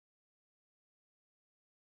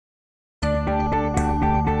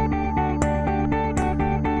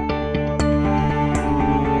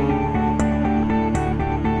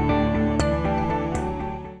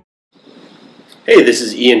Hey, this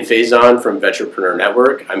is Ian Faison from Vetrepreneur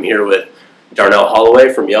Network. I'm here with Darnell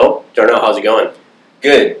Holloway from Yelp. Darnell, how's it going?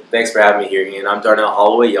 Good. Thanks for having me here, Ian. I'm Darnell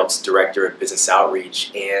Holloway, Yelp's Director of Business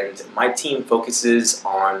Outreach, and my team focuses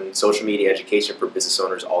on social media education for business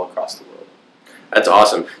owners all across the world. That's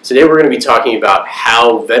awesome. Today we're going to be talking about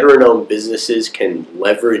how veteran-owned businesses can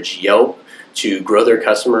leverage Yelp to grow their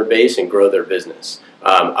customer base and grow their business.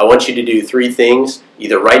 I want you to do three things,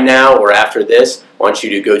 either right now or after this. I want you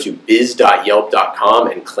to go to biz.yelp.com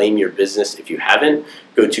and claim your business if you haven't.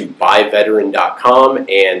 Go to buyveteran.com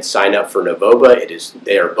and sign up for Novoba.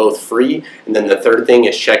 They are both free. And then the third thing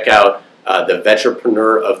is check out the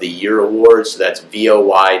Vetrepreneur of the Year Awards. So that's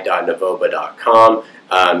voy.novoba.com.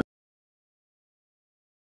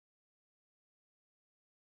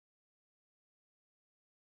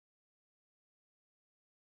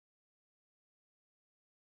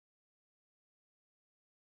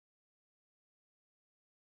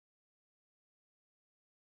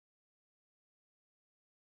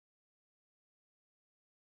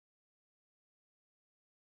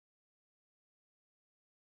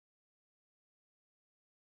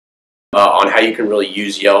 On how you can really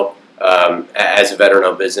use Yelp as a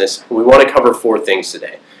veteran-owned business. We want to cover four things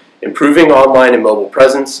today: improving online and mobile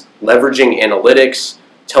presence, leveraging analytics,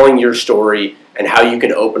 telling your story, and how you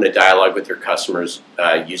can open a dialogue with your customers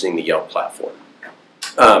using the Yelp platform.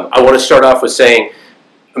 I want to start off with saying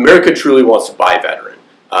America truly wants to buy veteran.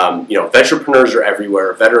 Vetrepreneurs are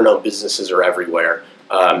everywhere, veteran-owned businesses are everywhere,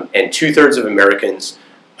 and two-thirds of Americans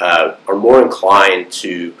are more inclined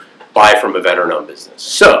to buy from a veteran-owned business.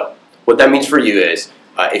 So what that means for you is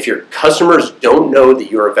if your customers don't know that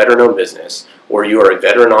you're a veteran-owned business or you are a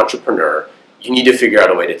veteran entrepreneur, you need to figure out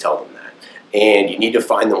a way to tell them that. And you need to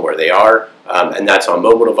find them where they are, and that's on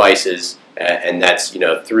mobile devices, and that's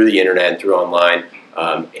through the internet and through online,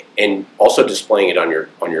 and also displaying it on your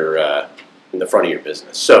in the front of your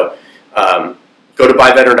business. So go to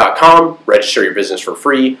buyveteran.com, register your business for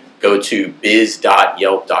free. Go to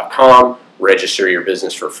biz.yelp.com, register your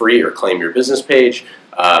business for free or claim your business page.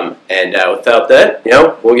 Without that,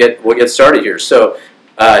 we'll get started here. So,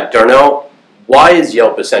 Darnell, why is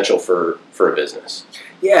Yelp essential for a business?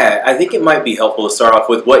 Yeah, I think it might be helpful to start off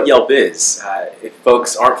with what Yelp is. If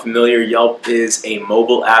folks aren't familiar, Yelp is a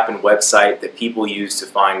mobile app and website that people use to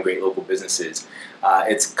find great local businesses.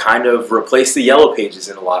 It's kind of replaced the Yellow Pages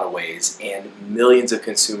in a lot of ways, and millions of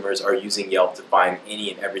consumers are using Yelp to find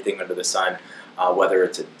any and everything under the sun, whether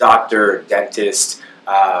it's a doctor, dentist,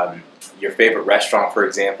 your favorite restaurant, for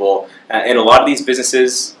example. And a lot of these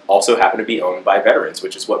businesses also happen to be owned by veterans,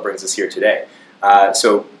 which is what brings us here today.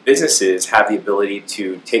 So businesses have the ability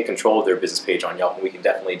to take control of their business page on Yelp, and we can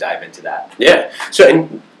definitely dive into that. Yeah. So,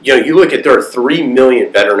 and you look at, there are 3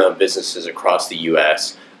 million veteran-owned businesses across the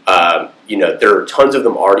U.S. There are tons of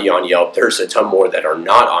them already on Yelp. There's a ton more that are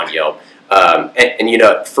not on Yelp.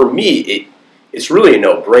 For me, it's really a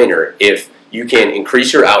no-brainer if you can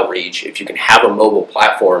increase your outreach, if you can have a mobile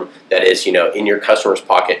platform that is, in your customer's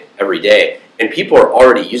pocket every day, and people are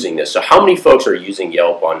already using this. So how many folks are using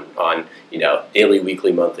Yelp on daily,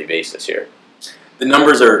 weekly, monthly basis here? The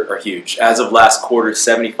numbers are huge. As of last quarter,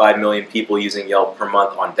 75 million people using Yelp per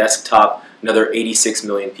month on desktop, another 86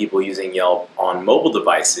 million people using Yelp on mobile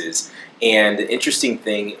devices. And the interesting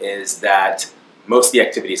thing is that most of the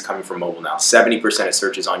activity is coming from mobile now. 70% of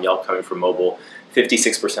searches on Yelp coming from mobile.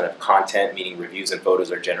 56% of content, meaning reviews and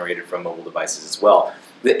photos, are generated from mobile devices as well.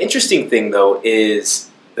 The interesting thing, though, is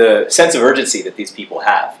the sense of urgency that these people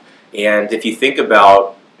have. And if you think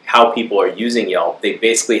about how people are using Yelp, they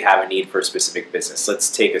basically have a need for a specific business. Let's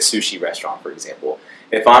take a sushi restaurant, for example.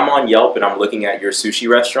 If I'm on Yelp and I'm looking at your sushi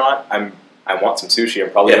restaurant, I want some sushi.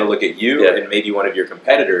 I'm probably going to look at you and maybe one of your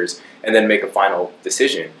competitors and then make a final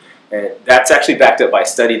decision. And that's actually backed up by a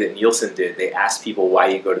study that Nielsen did. They asked people why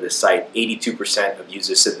you go to the site. 82% of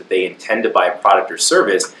users said that they intend to buy a product or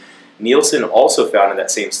service. Nielsen also found in that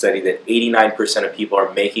same study that 89% of people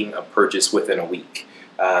are making a purchase within a week.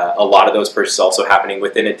 A lot of those purchases also happening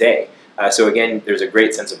within a day. So again, there's a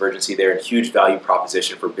great sense of urgency there and huge value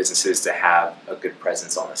proposition for businesses to have a good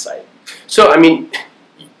presence on the site. So,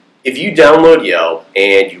 if you download Yelp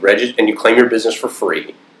and you register and you claim your business for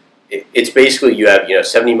free, it's basically you have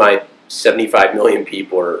 75 million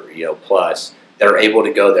people or plus that are able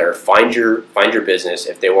to go there, find your business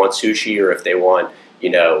if they want sushi or if they want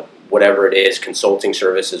whatever it is, consulting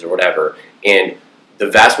services or whatever, and the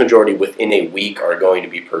vast majority within a week are going to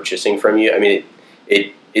be purchasing from you.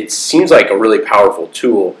 It seems like a really powerful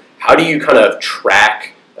tool. How do you kind of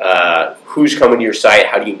track who's coming to your site?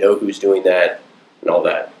 How do you know who's doing that and all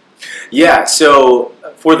that? Yeah, so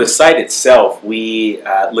for the site itself, we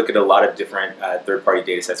look at a lot of different third-party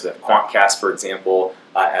data sets. We have Quantcast, for example,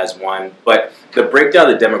 as one. But the breakdown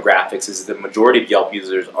of the demographics is the majority of Yelp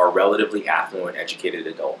users are relatively affluent, educated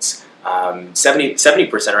adults.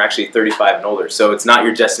 70% are actually 35 and older. So it's not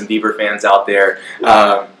your Justin Bieber fans out there.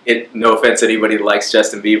 No offense to anybody that likes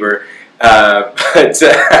Justin Bieber.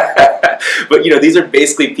 But these are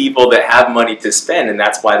basically people that have money to spend, and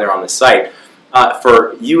that's why they're on the site.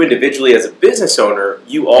 For you individually as a business owner,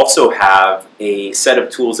 you also have a set of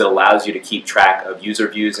tools that allows you to keep track of user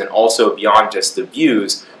views and also beyond just the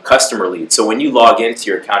views, customer leads. So when you log into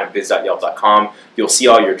your account at biz.yelp.com, you'll see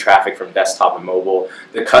all your traffic from desktop and mobile.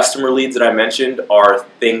 The customer leads that I mentioned are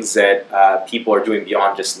things that people are doing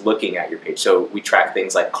beyond just looking at your page. So we track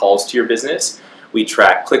things like calls to your business, we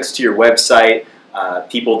track clicks to your website,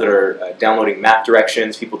 people that are downloading map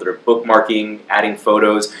directions, people that are bookmarking, adding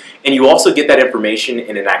photos, and you also get that information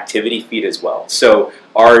in an activity feed as well. So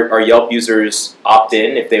our Yelp users opt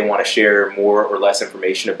in if they want to share more or less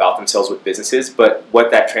information about themselves with businesses, but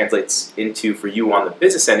what that translates into for you on the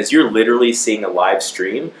business end is you're literally seeing a live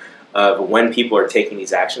stream of when people are taking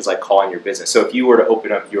these actions like calling your business. So if you were to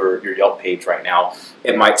open up your Yelp page right now,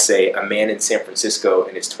 it might say a man in San Francisco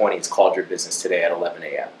in his 20s called your business today at 11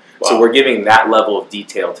 a.m. Wow. So we're giving that level of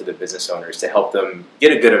detail to the business owners to help them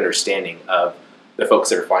get a good understanding of the folks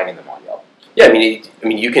that are finding them on Yelp. Yeah, I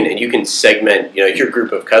mean, you can segment, your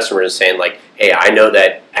group of customers saying like, hey, I know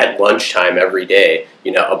that at lunchtime every day,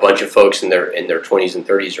 a bunch of folks in their 20s and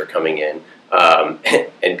 30s are coming in,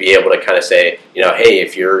 and be able to kind of say, hey,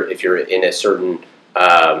 if you're in a certain,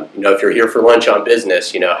 if you're here for lunch on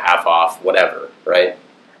business, half off, whatever, right?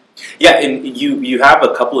 Yeah, and you have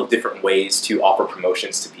a couple of different ways to offer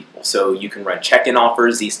promotions to people. So you can run check-in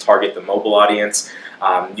offers. These target the mobile audience.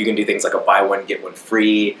 You can do things like a buy one, get one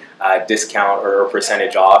free discount or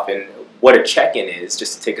percentage off. And what a check-in is,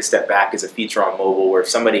 just to take a step back, is a feature on mobile where if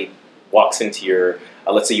somebody walks into your,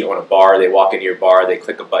 let's say you own a bar, they walk into your bar, they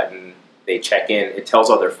click a button, they check in, it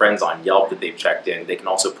tells all their friends on Yelp that they've checked in. They can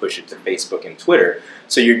also push it to Facebook and Twitter.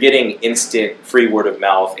 So you're getting instant free word of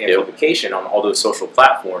mouth amplification on all those social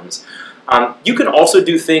platforms. You can also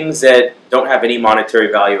do things that don't have any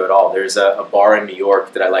monetary value at all. There's a bar in New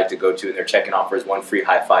York that I like to go to, and their check-in offers one free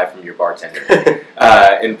high five from your bartender.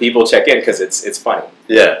 And people check in because it's funny.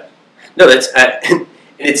 Yeah. No, that's and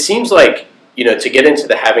it seems like, to get into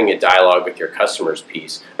the having a dialogue with your customers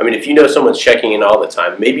piece. I mean, if someone's checking in all the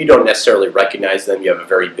time, maybe you don't necessarily recognize them, you have a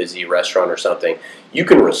very busy restaurant or something, you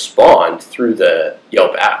can respond through the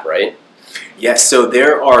Yelp app, right? Yes, so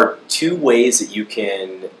there are two ways that you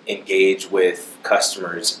can engage with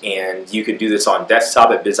customers, and you can do this on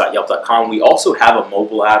desktop at biz.yelp.com. We also have a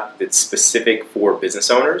mobile app that's specific for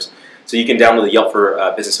business owners. So you can download the Yelp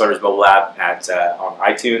for Business Owners mobile app on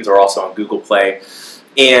iTunes or also on Google Play.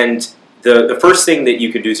 And the first thing that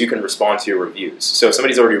you can do is you can respond to your reviews. So if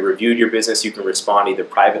somebody's already reviewed your business, you can respond either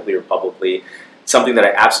privately or publicly. Something that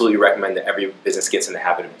I absolutely recommend that every business gets in the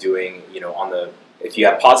habit of doing. If you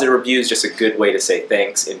have positive reviews, just a good way to say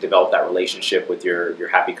thanks and develop that relationship with your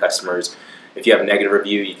happy customers. If you have a negative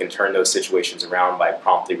review, you can turn those situations around by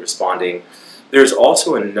promptly responding. There's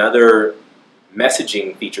also another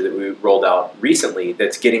messaging feature that we rolled out recently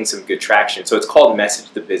that's getting some good traction. So it's called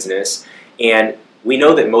Message the Business, and we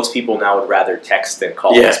know that most people now would rather text than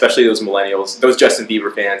call, especially those millennials, those Justin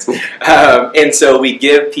Bieber fans. And so we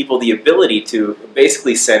give people the ability to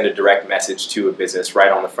basically send a direct message to a business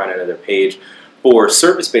right on the front end of their page. For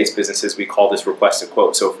service-based businesses, we call this request a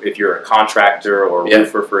quote. So if you're a contractor or a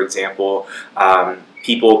roofer, for example,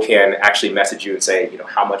 people can actually message you and say,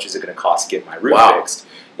 how much is it going to cost to get my roof fixed?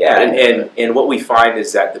 Yeah, and what we find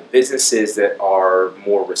is that the businesses that are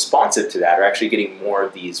more responsive to that are actually getting more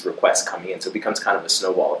of these requests coming in. So it becomes kind of a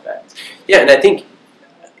snowball effect. Yeah, and I think,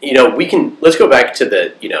 let's go back to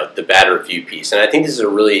the bad review piece. And I think this is a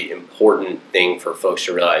really important thing for folks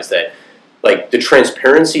to realize that, like, the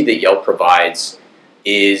transparency that Yelp provides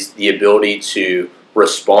is the ability to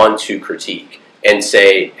respond to critique and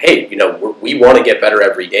say, hey, we want to get better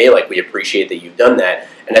every day. Like, we appreciate that you've done that.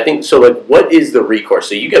 And I think, so like, what is the recourse?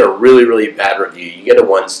 So you get a really, really bad review. You get a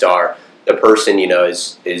 1 star. The person,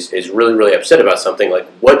 is really, really upset about something. Like,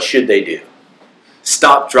 what should they do?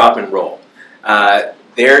 Stop, drop, and roll.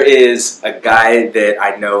 There is a guy that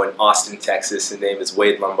I know in Austin, Texas. His name is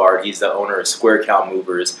Wade Lombard. He's the owner of Square Cow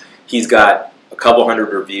Movers. He's got a couple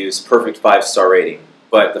hundred reviews, perfect 5-star rating.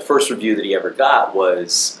 But the first review that he ever got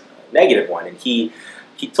was a negative one. And he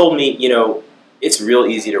told me, it's real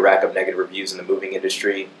easy to rack up negative reviews in the moving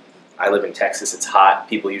industry. I live in Texas. It's hot.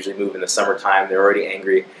 People usually move in the summertime. They're already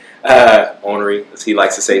angry. Ornery, as he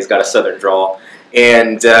likes to say. He's got a southern drawl.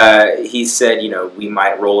 And he said, we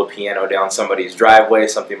might roll a piano down somebody's driveway,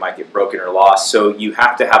 something might get broken or lost. So you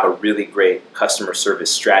have to have a really great customer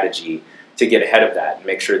service strategy to get ahead of that and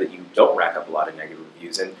make sure that you don't rack up a lot of negative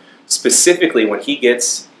reviews. And specifically, when he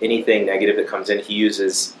gets anything negative that comes in, he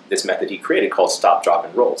uses this method he created called stop, drop,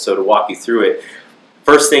 and roll. So to walk you through it,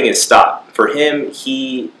 first thing is stop. For him,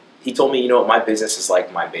 he told me, my business is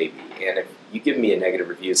like my baby. And if you give me a negative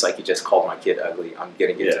review, it's like you just called my kid ugly. I'm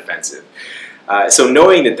going to get defensive. So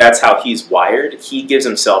knowing that that's how he's wired, he gives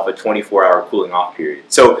himself a 24-hour cooling off period.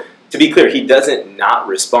 So to be clear, he doesn't not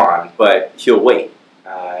respond, but he'll wait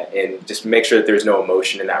and just make sure that there's no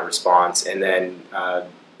emotion in that response, and then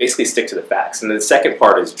basically stick to the facts. And then the second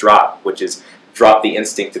part is drop, which is drop the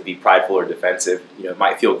instinct to be prideful or defensive. It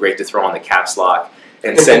might feel great to throw on the caps lock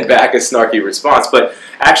and send back a snarky response, but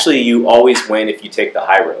actually you always win if you take the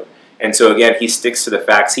high road. And so again, he sticks to the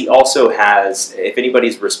facts. He also has, if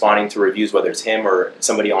anybody's responding to reviews, whether it's him or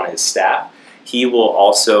somebody on his staff, he will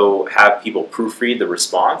also have people proofread the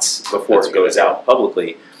response before it goes out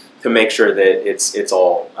publicly to make sure that it's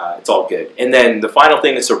all good. And then the final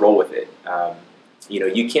thing is to roll with it.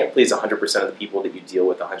 You can't please 100% of the people that you deal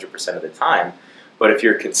with 100% of the time, but if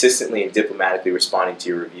you're consistently and diplomatically responding to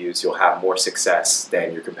your reviews, you'll have more success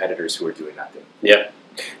than your competitors who are doing nothing. Yeah.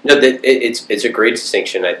 No, it's a great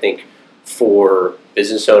distinction. I think for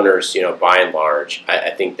business owners, by and large,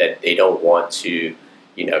 I think that they don't want to,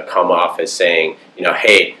 come off as saying,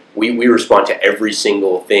 hey, we respond to every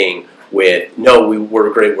single thing with, no,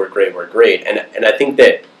 we're great, we're great, we're great. And I think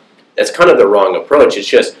that that's kind of the wrong approach. It's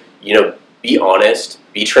just, be honest,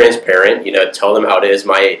 be transparent, tell them how it is.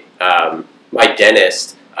 My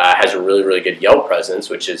dentist has a really, really good Yelp presence,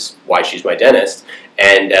 which is why she's my dentist.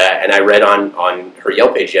 And I read on her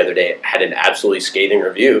Yelp page the other day, had an absolutely scathing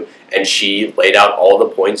review, and she laid out all the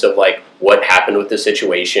points of like what happened with the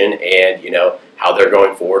situation and how they're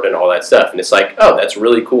going forward and all that stuff. And it's like, oh, that's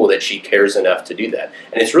really cool that she cares enough to do that.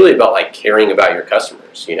 And it's really about like caring about your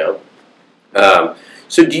customers.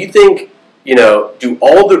 So do you think? Do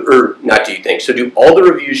all the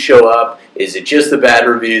reviews show up? Is it just the bad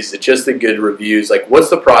reviews? Is it just the good reviews? Like, what's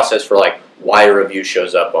the process for like why a review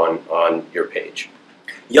shows up on your page?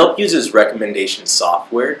 Yelp uses recommendation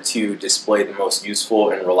software to display the most useful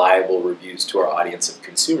and reliable reviews to our audience of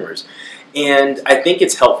consumers. And I think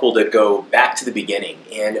it's helpful to go back to the beginning.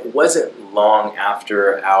 And it wasn't long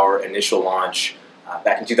after our initial launch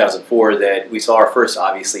back in 2004 that we saw our first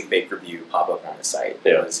obviously fake review pop up on the site.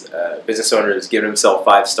 Yeah. It was a business owner who's given himself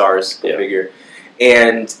 5 stars, go figure.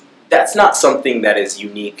 And that's not something that is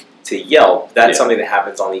unique to Yelp. That's something that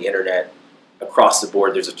happens on the internet across the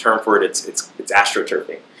board. There's a term for it. It's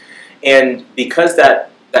astroturfing. And because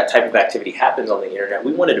that type of activity happens on the internet,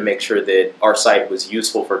 we wanted to make sure that our site was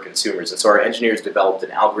useful for consumers. And so our engineers developed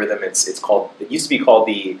an algorithm. It used to be called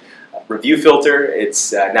the review filter.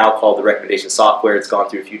 It's now called the recommendation software. It's gone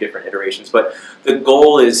through a few different iterations, but the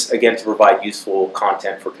goal is again to provide useful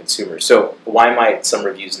content for consumers. So why might some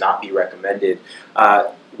reviews not be recommended?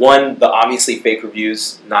 One, the obviously fake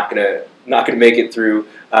reviews not gonna make it through,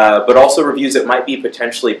 but also reviews that might be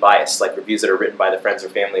potentially biased, like reviews that are written by the friends or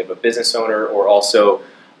family of a business owner, or also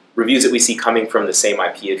reviews that we see coming from the same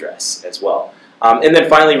IP address as well. And then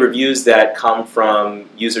finally, reviews that come from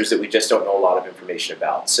users that we just don't know a lot of information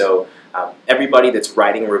about. So everybody that's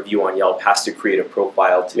writing a review on Yelp has to create a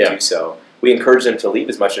profile to do so. We encourage them to leave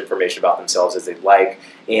as much information about themselves as they'd like,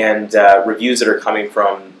 and reviews that are coming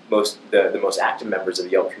from the most active members of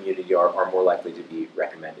the Yelp community are more likely to be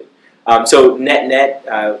recommended. So net,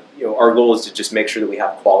 our goal is to just make sure that we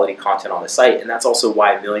have quality content on the site, and that's also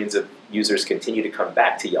why millions of users continue to come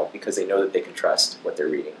back to Yelp, because they know that they can trust what they're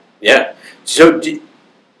reading. Yeah. So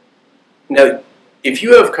now, if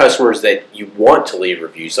you have customers that you want to leave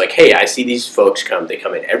reviews, like, hey, I see these folks they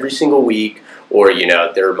come in every single week, or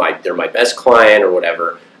they're my best client or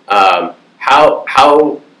whatever.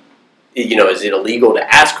 How is it illegal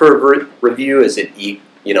to ask for a review? Is it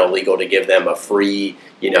legal to give them a free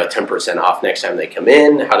 10% off next time they come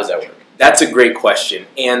in? How does that work? That's a great question,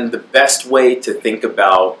 and the best way to think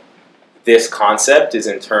about this concept is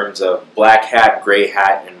in terms of black hat, gray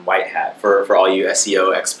hat, and white hat for all you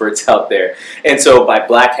SEO experts out there. And so by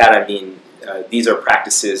black hat, I mean these are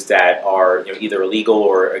practices that are either illegal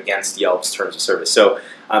or against Yelp's terms of service. So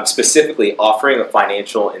specifically offering a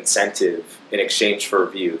financial incentive in exchange for a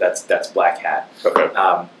review, that's black hat. Okay.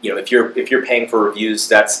 If you're paying for reviews,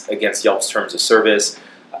 that's against Yelp's terms of service.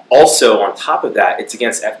 Also, on top of that, it's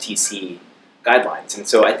against FTC guidelines. And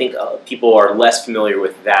so I think people are less familiar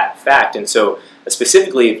with that fact. And so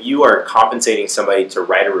specifically, if you are compensating somebody to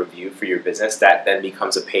write a review for your business, that then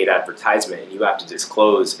becomes a paid advertisement, and you have to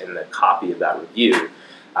disclose in the copy of that review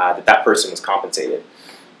that person was compensated.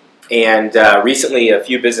 And recently, a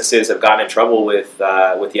few businesses have gotten in trouble with the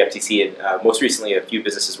FTC, and most recently, a few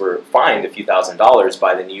businesses were fined a few $1,000s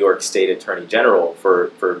by the New York State Attorney General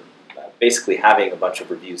for basically having a bunch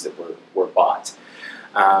of reviews that were bought.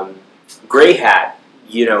 Gray hat,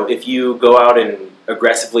 if you go out and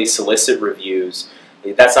aggressively solicit reviews,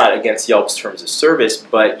 that's not against Yelp's terms of service,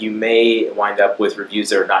 but you may wind up with reviews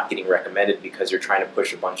that are not getting recommended because you're trying to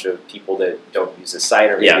push a bunch of people that don't use the site,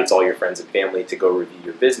 or maybe it's all your friends and family to go review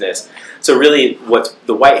your business. So really, what's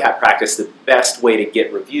the white hat practice, the best way to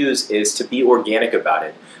get reviews is to be organic about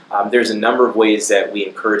it. There's a number of ways that we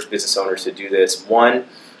encourage business owners to do this. One,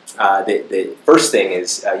 the first thing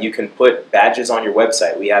is you can put badges on your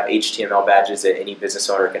website. We have HTML badges that any business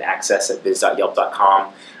owner can access at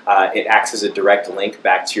biz.yelp.com. It acts as a direct link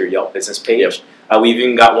back to your Yelp business page. We've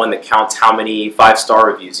even got one that counts how many 5-star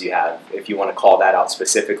reviews you have, if you want to call that out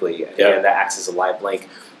specifically, and that acts as a live link.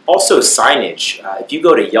 Also signage. If you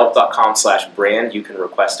go to yelp.com/brand, you can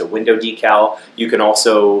request a window decal. You can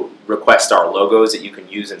also request our logos that you can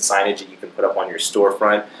use in signage that you can put up on your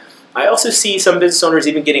storefront. I also see some business owners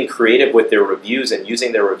even getting creative with their reviews and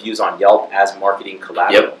using their reviews on Yelp as marketing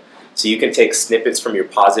collateral. So you can take snippets from your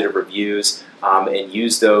positive reviews and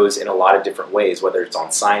use those in a lot of different ways, whether it's on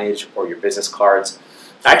signage or your business cards.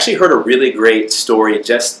 I actually heard a really great story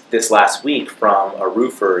just this last week from a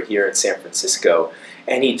roofer here in San Francisco.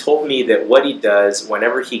 And he told me that what he does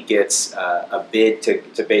whenever he gets a bid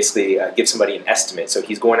to basically give somebody an estimate, so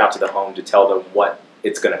he's going out to the home to tell them what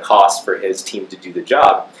it's going to cost for his team to do the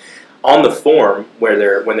job. On the form when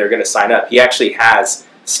they're going to sign up, he actually has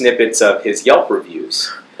snippets of his Yelp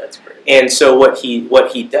reviews. That's great. And so what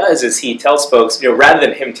he does is he tells folks, rather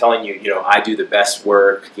than him telling you, I do the best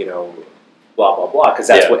work, blah blah blah, because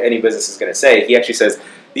that's what any business is going to say. He actually says,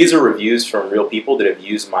 these are reviews from real people that have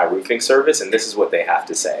used my roofing service, and this is what they have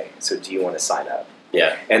to say. So do you want to sign up?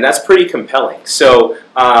 Yeah. And that's pretty compelling. So,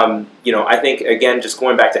 I think, again, just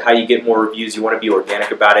going back to how you get more reviews, you want to be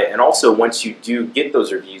organic about it. And also, once you do get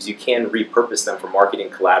those reviews, you can repurpose them for marketing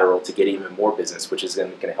collateral to get even more business, which is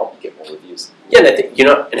going to help you get more reviews. Yeah,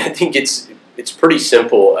 and I think, it's pretty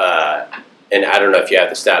simple. And I don't know if you have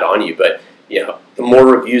the stat on you, but the more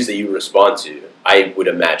reviews that you respond to, I would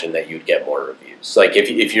imagine that you'd get more reviews. Like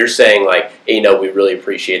if you're saying like, hey, we really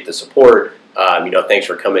appreciate the support. Thanks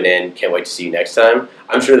for coming in. Can't wait to see you next time.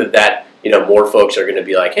 I'm sure that more folks are going to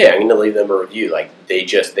be like, hey, I'm going to leave them a review. Like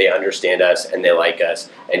they understand us and they like us,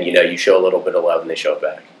 and you show a little bit of love and they show it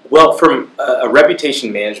back. Well, from a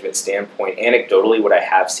reputation management standpoint, anecdotally, what I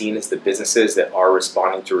have seen is the businesses that are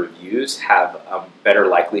responding to reviews have a better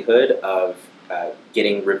likelihood of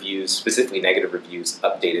getting reviews, specifically negative reviews,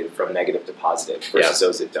 updated from negative to positive versus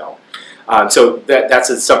those that don't. So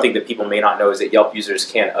that's something that people may not know, is that Yelp users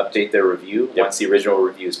can update their review once the original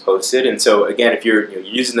review is posted. And so again, if you're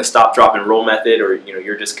using the stop, drop, and roll method, or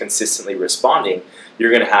you're just consistently responding,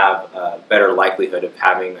 you're going to have a better likelihood of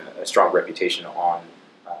having a strong reputation on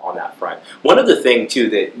that front. One other thing too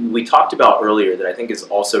that we talked about earlier that I think is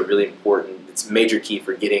also really important, it's a major key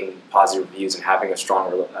for getting positive reviews and having a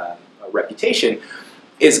strong reputation,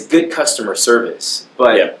 is good customer service.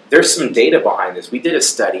 But there's some data behind this. We did a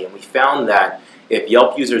study and we found that if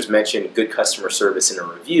Yelp users mention good customer service in a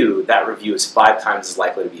review, that review is 5 times as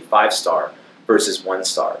likely to be 5-star versus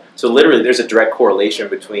 1-star. So literally there's a direct correlation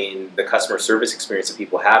between the customer service experience that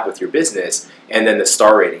people have with your business and then the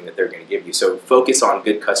star rating that they're going to give you. So focus on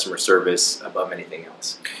good customer service above anything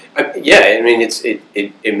else.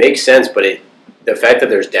 It makes sense, but the fact that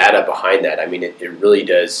there's data behind that, it really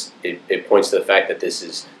does. It points to the fact that this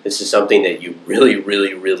is something that you really,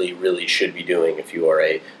 really, really, really should be doing if you are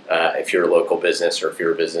if you're a local business, or if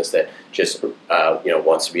you're a business that just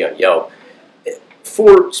wants to be on Yelp.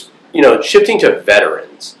 For shifting to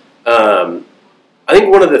veterans, I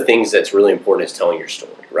think one of the things that's really important is telling your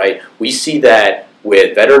story. Right? We see that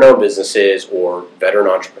with veteran-owned businesses or veteran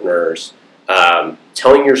entrepreneurs.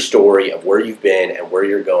 Telling your story of where you've been and where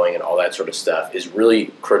you're going and all that sort of stuff is really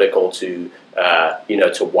critical to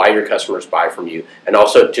to why your customers buy from you, and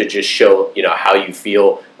also to just show how you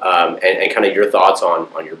feel and kind of your thoughts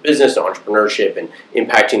on your business and entrepreneurship and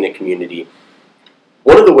impacting the community.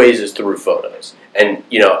 One of the ways is through photos, and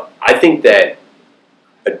I think that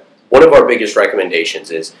one of our biggest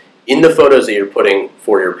recommendations is in the photos that you're putting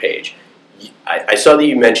for your page. I saw that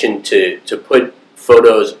you mentioned to put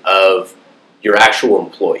photos of your actual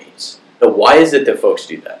employees. Now, why is it that folks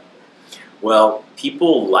do that? Well,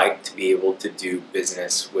 people like to be able to do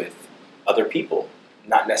business with other people,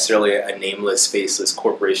 not necessarily a nameless, faceless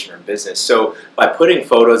corporation or business. So by putting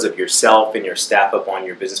photos of yourself and your staff up on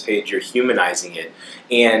your business page, you're humanizing it.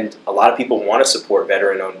 And a lot of people want to support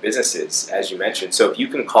veteran-owned businesses, as you mentioned. So if you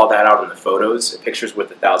can call that out in the photos, pictures with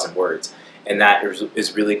 1,000 words, and that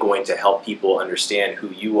is really going to help people understand who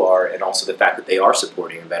you are and also the fact that they are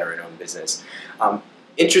supporting a veteran-owned business.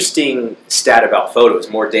 Interesting stat about photos,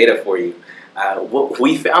 more data for you.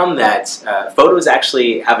 We found that photos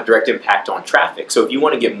actually have a direct impact on traffic. So if you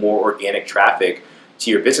want to get more organic traffic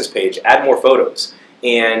to your business page, add more photos.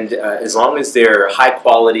 And as long as they're high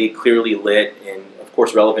quality, clearly lit, and of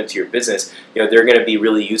course relevant to your business, they're going to be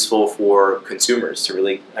really useful for consumers to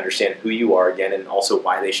really understand who you are again and also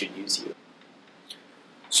why they should use you.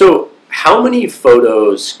 So how many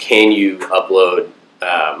photos can you upload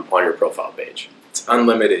on your profile page? It's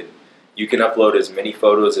unlimited. You can upload as many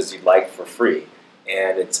photos as you'd like for free,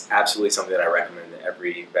 and it's absolutely something that I recommend that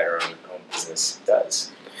every veteran-owned business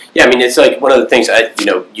does. Yeah, I mean, it's like one of the things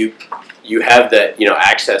you have the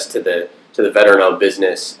access to the veteran-owned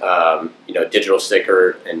business, digital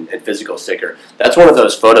sticker and physical sticker. That's one of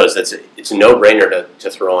those photos it's a no-brainer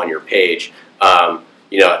to throw on your page.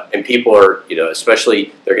 And people are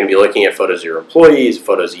especially they're going to be looking at photos of your employees,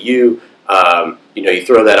 photos of you. You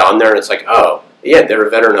throw that on there, and it's like, oh, yeah, they're a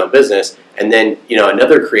veteran-owned business. And then,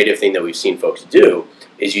 another creative thing that we've seen folks do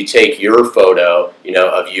is you take your photo,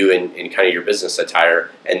 of you in kind of your business attire,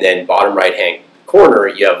 and then bottom right-hand corner,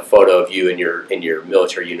 you have a photo of you in your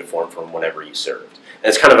military uniform from whenever you served.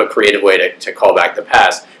 And it's kind of a creative way to call back the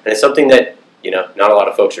past, and it's something that not a lot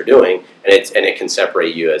of folks are doing, and it can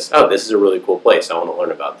separate you as, oh, this is a really cool place, I want to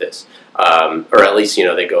learn about this, or at least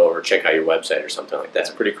they go over check out your website or something like that. That's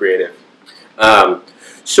pretty creative.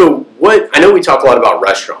 So I know we talk a lot about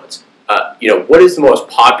restaurants. What is the most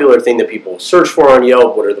popular thing that people search for on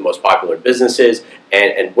Yelp? What are the most popular businesses?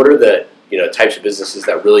 And what are the types of businesses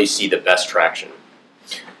that really see the best traction?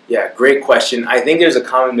 Yeah, great question. I think there's a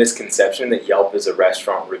common misconception that Yelp is a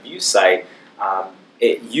restaurant review site.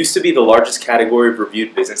 It used to be the largest category of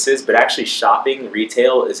reviewed businesses, but actually shopping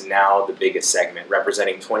retail is now the biggest segment,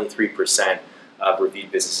 representing 23% of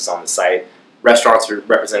reviewed businesses on the site. Restaurants are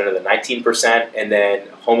represented in the 19%, and then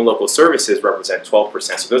home and local services represent 12%.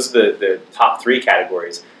 So those are the top three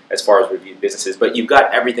categories as far as reviewed businesses. But you've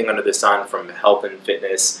got everything under the sun, from health and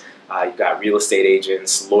fitness, you've got real estate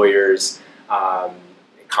agents, lawyers,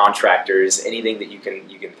 contractors, anything that you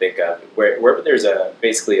can think of. Wherever there's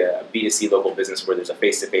basically a B2C local business where there's a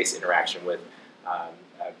face-to-face interaction with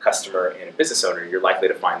a customer and a business owner, you're likely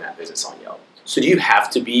to find that business on Yelp. So do you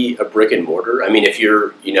have to be a brick and mortar? I mean, if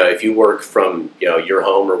if you work from your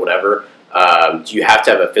home or whatever, do you have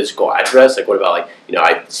to have a physical address? Like, what about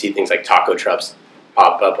I see things like taco trucks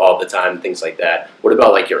pop up all the time, things like that. What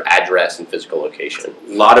about your address and physical location?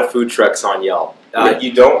 A lot of food trucks on Yelp.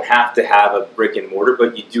 You don't have to have a brick and mortar,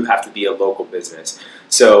 but you do have to be a local business.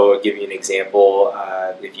 So I'll give you an example.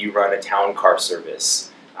 If you run a town car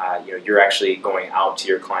service, you're actually going out to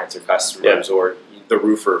your clients or customers, or the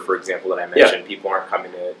roofer, for example, that I mentioned. People aren't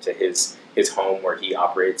coming to his home where he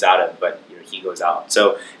operates out of, but he goes out.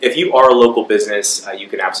 So if you are a local business, you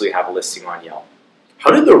can absolutely have a listing on Yelp. How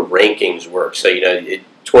do the rankings work? So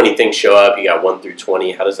 20 things show up, you got 1 through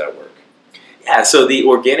 20. How does that work? Yeah, so the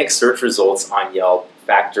organic search results on Yelp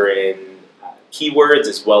factor in keywords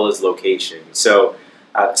as well as location. So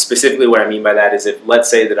specifically what I mean by that is, if let's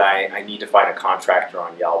say that I need to find a contractor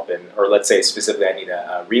on Yelp, or let's say specifically I need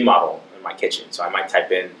a remodel in my kitchen. So I might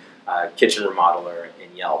type in kitchen remodeler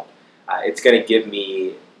in Yelp. It's going to give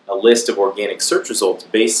me a list of organic search results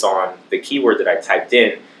based on the keyword that I typed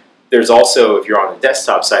in. There's also, if you're on the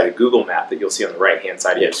desktop side, a Google map that you'll see on the right-hand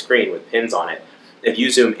side of your screen with pins on it. If you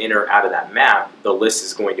zoom in or out of that map, the list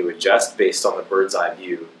is going to adjust based on the bird's eye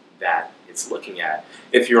view that it's looking at.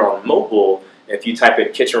 If you're on mobile, if you type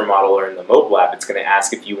in kitchen remodeler in the mobile app, it's going to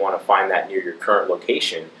ask if you want to find that near your current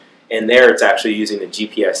location. And there it's actually using the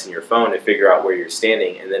GPS in your phone to figure out where you're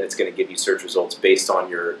standing, and then it's going to give you search results based on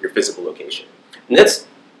your physical location. And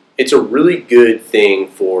it's a really good thing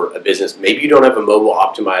for a business. Maybe you don't have a mobile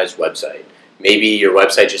optimized website. Maybe your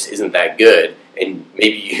website just isn't that good, and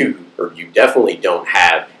maybe you definitely don't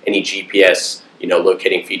have any GPS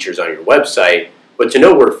locating features on your website. But to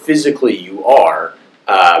know where physically you are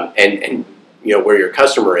and where your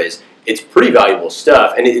customer is, it's pretty valuable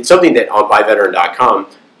stuff. And it's something that on buyveteran.com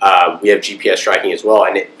we have GPS tracking as well,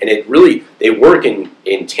 and it really, they work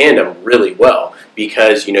in tandem really well,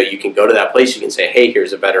 because you can go to that place, you can say, hey,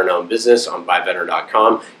 here's a veteran-owned business on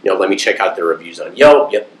buyveteran.com. Let me check out their reviews on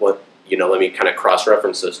Yelp. let me kind of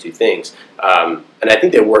cross-reference those two things. And I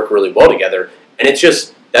think they work really well together. And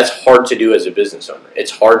that's hard to do as a business owner.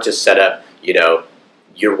 It's hard to set up,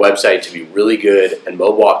 your website to be really good and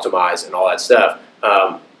mobile optimized and all that stuff.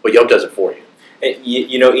 But Yelp does it for you. And,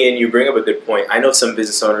 Ian, you bring up a good point. I know some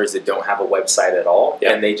business owners that don't have a website at all,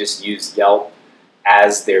 and they just use Yelp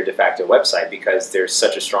as their de facto website because there's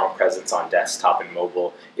such a strong presence on desktop and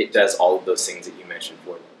mobile. It does all of those things that you mentioned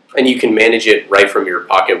for them. And you can manage it right from your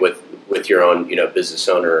pocket with your own business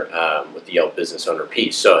owner, with the Yelp business owner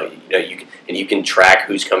piece. So you can track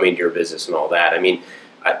who's coming to your business and all that. I mean,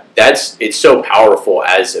 it's so powerful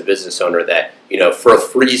as a business owner that for a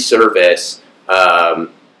free service,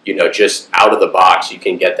 just out of the box you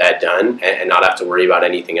can get that done and not have to worry about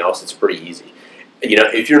anything else. It's pretty easy.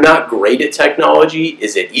 If you're not great at technology,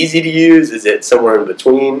 is it easy to use? Is it somewhere in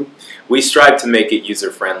between? We strive to make it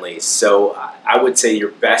user-friendly, so I would say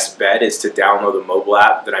your best bet is to download the mobile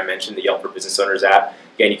app that I mentioned, the Yelp for Business Owners app.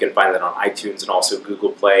 Again, you can find that on iTunes and also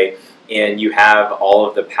Google Play, and you have all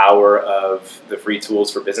of the power of the free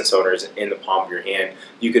tools for business owners in the palm of your hand.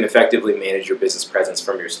 You can effectively manage your business presence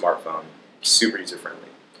from your smartphone. Super user-friendly.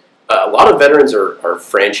 A lot of veterans are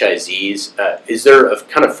franchisees. Is there a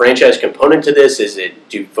kind of franchise component to this?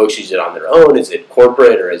 Do folks use it on their own? Is it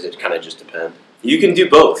corporate, or is it kind of just depend? You can do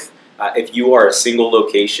both. If you are a single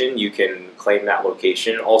location, you can claim that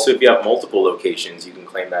location. Also, if you have multiple locations, you can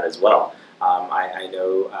claim that as well. I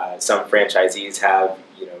know some franchisees have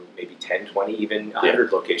maybe 10, 20, even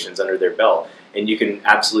 100 locations under their belt. And you can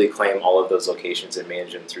absolutely claim all of those locations and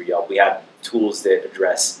manage them through Yelp. We have tools that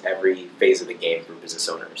address every phase of the game for business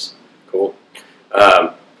owners. Cool.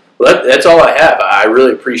 Well, that's all I have. I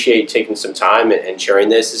really appreciate taking some time and sharing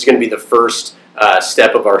this. This is going to be the first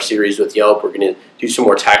step of our series with Yelp. We're going to do some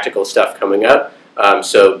more tactical stuff coming up.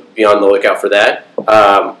 So be on the lookout for that.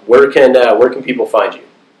 Where can people find you?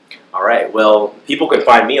 All right, well, people can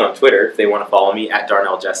find me on Twitter if they want to follow me.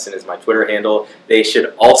 @DarnellJustin is my Twitter handle. They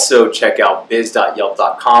should also check out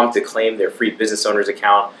biz.yelp.com to claim their free business owners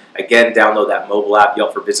account. Again, download that mobile app,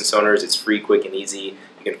 Yelp for Business Owners. It's free, quick, and easy.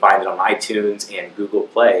 You can find it on iTunes and Google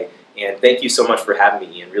Play. And thank you so much for having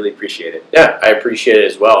me, Ian. Really appreciate it. Yeah, I appreciate it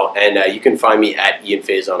as well. And you can find me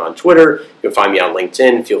 @IanFaison on Twitter. You can find me on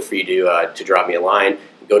LinkedIn. Feel free to drop me a line.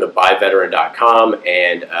 Go to buyveteran.com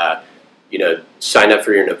and sign up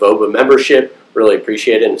for your Novoba membership. Really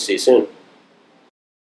appreciate it, and see you soon.